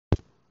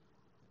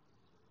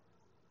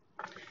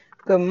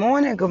Good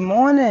morning, good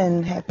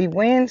morning. Happy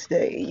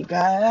Wednesday, you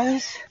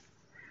guys.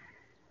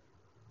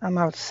 I'm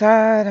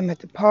outside, I'm at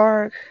the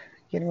park,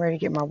 getting ready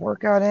to get my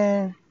workout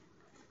in,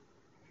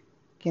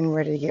 getting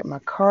ready to get my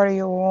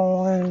cardio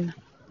on.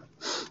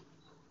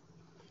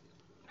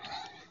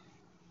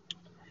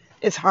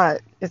 It's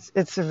hot.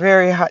 It's a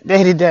very hot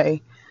day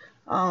today.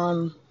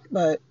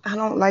 But I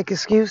don't like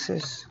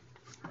excuses.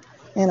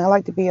 And I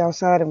like to be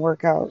outside and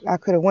work out. I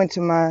could have went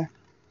to my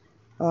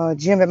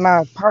gym at my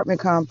apartment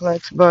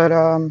complex, but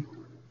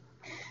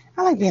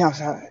I like being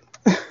outside.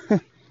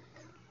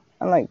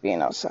 I like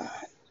being outside.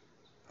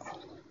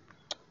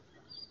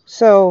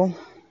 So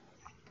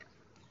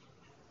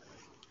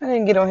I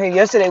didn't get on here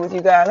yesterday with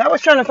you guys. I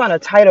was trying to find a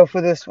title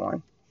for this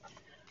one.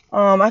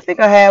 I think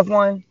I have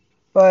one,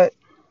 but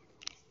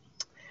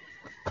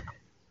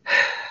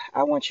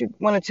I want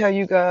to tell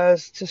you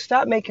guys to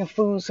stop making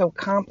food so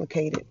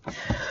complicated.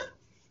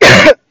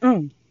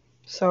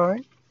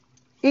 Sorry.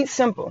 Eat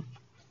simple,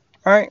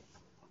 all right?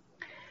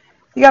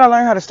 You got to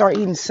learn how to start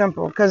eating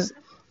simple because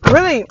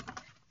really,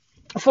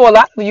 for a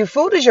lot of you,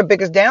 food is your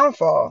biggest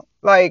downfall.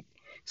 Like,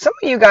 some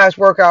of you guys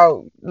work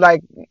out,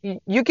 like,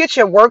 you get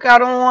your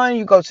workout on,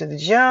 you go to the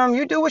gym,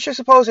 you do what you're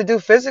supposed to do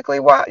physically,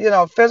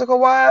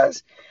 physical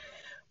wise.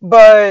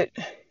 But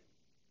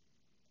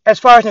as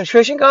far as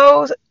nutrition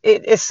goes,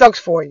 it sucks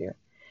for you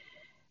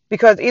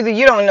because either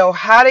you don't know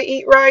how to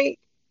eat right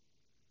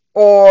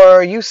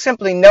or you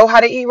simply know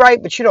how to eat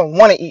right, but you don't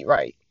want to eat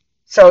right.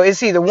 So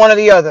it's either one or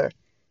the other.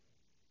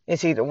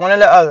 It's either one or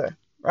the other,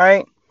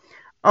 right?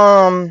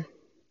 Um,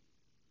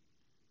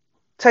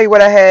 Tell you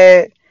what I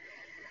had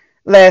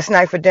last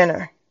night for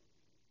dinner.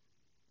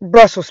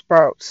 Brussels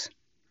sprouts.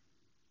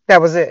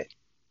 That was it.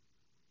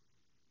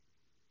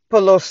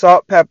 Put a little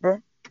salt,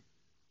 pepper,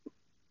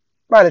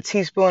 about a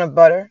teaspoon of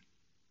butter,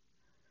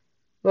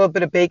 a little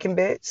bit of bacon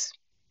bits,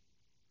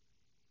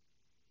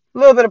 a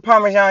little bit of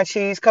Parmesan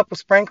cheese, couple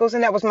sprinkles,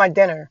 and that was my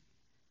dinner.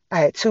 I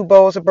had 2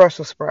 bowls of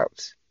Brussels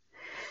sprouts.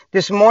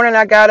 This morning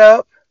I got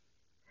up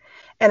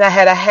and I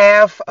had a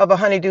half of a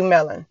honeydew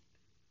melon.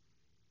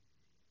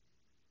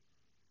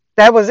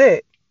 That was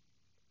it.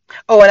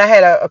 Oh, and I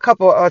had a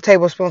couple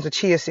tablespoons of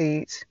chia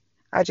seeds.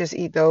 I just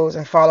eat those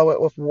and follow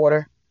it with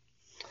water.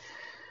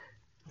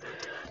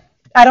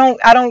 I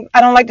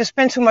don't like to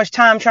spend too much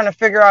time trying to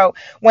figure out.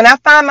 When I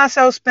find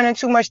myself spending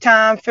too much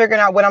time figuring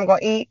out what I'm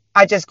going to eat,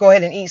 I just go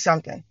ahead and eat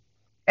something.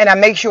 And I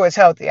make sure it's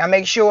healthy. I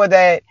make sure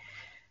that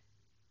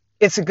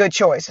it's a good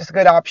choice. It's a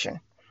good option.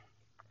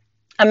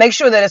 I make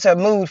sure that it's a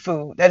mood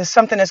food, that it's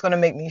something that's going to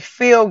make me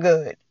feel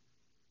good.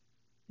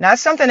 Not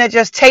something that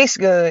just tastes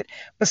good,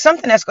 but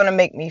something that's going to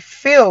make me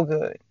feel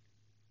good.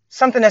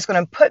 Something that's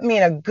going to put me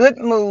in a good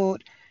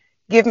mood,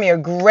 give me a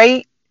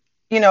great,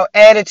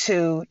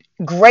 attitude,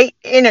 great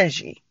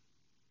energy.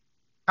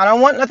 I don't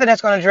want nothing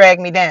that's going to drag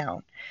me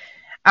down.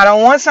 I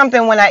don't want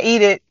something when I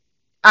eat it,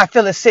 I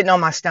feel it sitting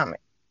on my stomach.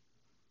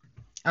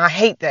 I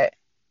hate that.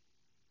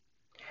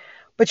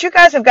 But you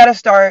guys have got to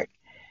start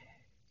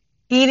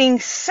eating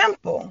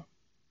simple.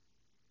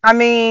 I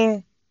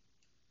mean,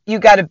 you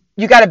got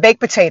a baked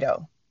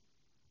potato.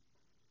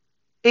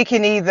 It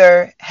can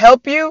either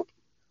help you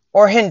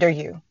or hinder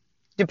you,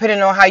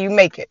 depending on how you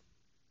make it,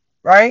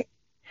 right?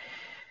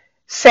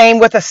 Same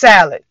with a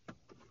salad.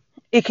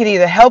 It can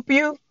either help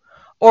you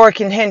or it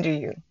can hinder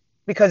you.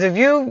 Because if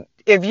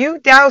you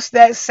douse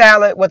that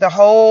salad with a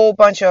whole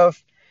bunch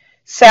of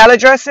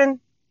salad dressing,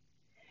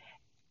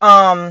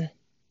 um,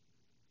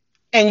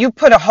 and you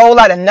put a whole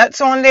lot of nuts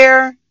on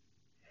there,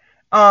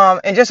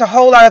 and just a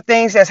whole lot of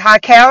things that's high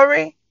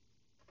calorie,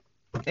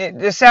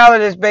 the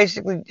salad is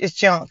basically it's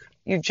junk.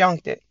 You've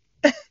junked it.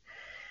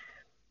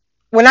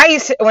 I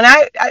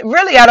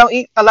don't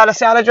eat a lot of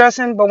salad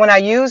dressing, but when I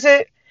use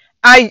it,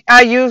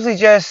 I usually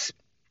just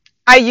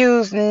I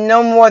use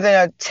no more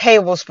than a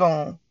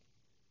tablespoon,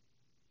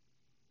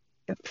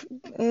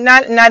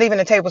 not even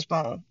a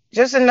tablespoon,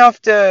 just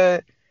enough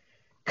to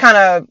kind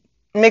of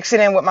mix it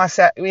in with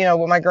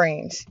with my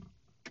greens.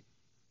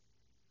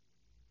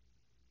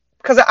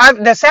 Because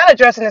the salad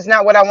dressing is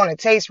not what I want to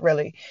taste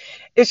really.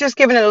 It's just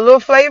giving it a little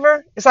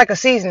flavor. It's like a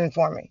seasoning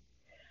for me.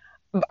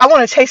 I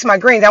want to taste my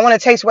greens. I want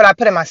to taste what I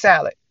put in my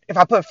salad. If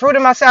I put fruit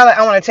in my salad,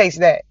 I want to taste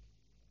that.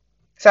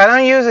 So I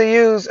don't usually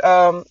use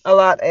a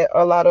lot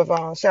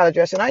of salad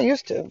dressing. I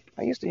used to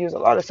use a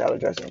lot of salad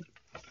dressing.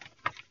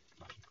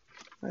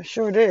 I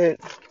sure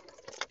did.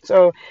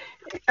 So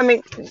I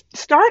mean,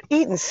 start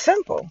eating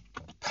simple,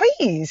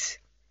 please.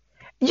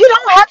 You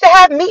don't have to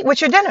have meat with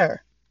your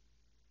dinner.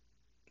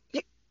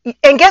 You,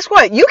 and guess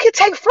what? You can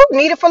take fruit and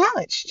eat it for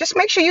lunch. Just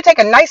make sure you take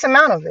a nice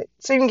amount of it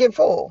so you can get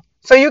full.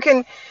 So you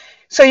can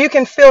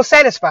feel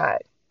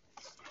satisfied.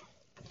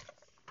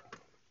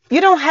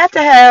 You don't have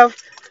to have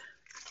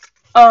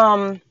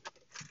um,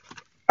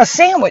 a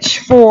sandwich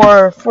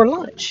for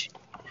lunch.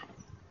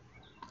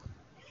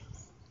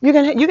 You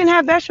can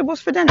have vegetables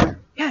for dinner.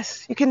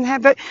 Yes, you can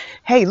have that.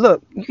 Hey,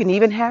 look, you can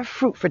even have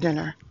fruit for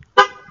dinner.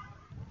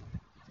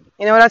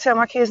 You know what I tell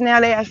my kids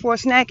now? They ask for a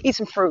snack. Eat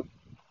some fruit.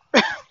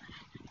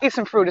 Eat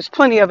some fruit. There's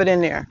plenty of it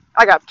in there.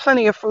 I got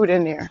plenty of fruit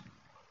in there.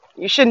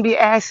 You shouldn't be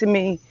asking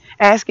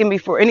me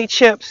for any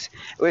chips.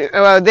 They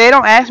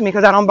don't ask me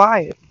because I don't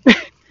buy it.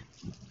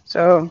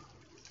 So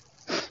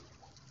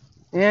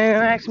you ain't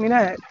gonna ask me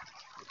that.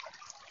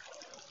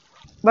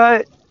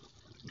 But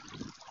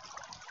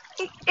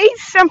eat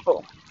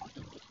simple.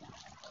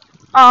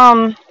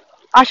 Um,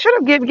 I should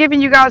have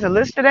given you guys a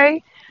list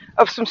today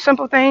of some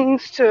simple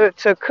things to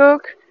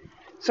cook,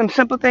 some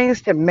simple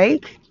things to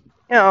make.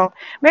 You know,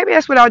 maybe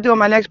that's what I'll do on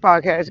my next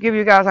podcast. Give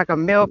you guys like a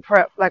meal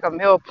prep, like a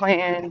meal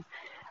plan,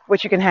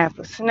 what you can have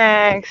for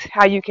snacks,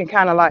 how you can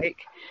kind of like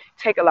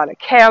take a lot of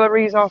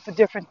calories off of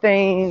different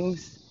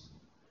things.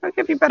 I'll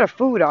give you better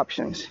food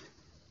options.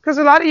 Because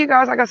a lot of you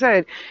guys, like I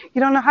said,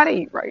 you don't know how to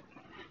eat right.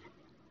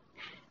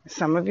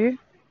 Some of you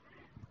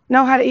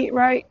know how to eat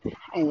right,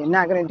 and you're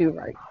not gonna do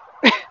right.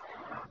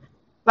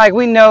 Like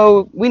we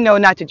know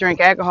not to drink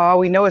alcohol.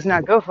 We know it's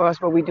not good for us,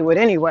 but we do it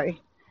anyway.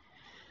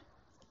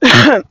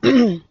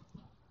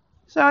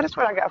 So that's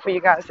what I got for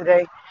you guys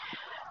today.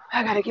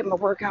 I gotta get my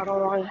workout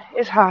on.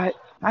 It's hot.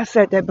 I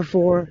said that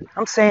before.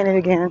 I'm saying it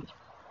again.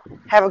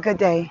 Have a good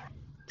day.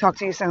 Talk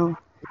to you soon.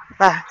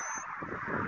 Bye.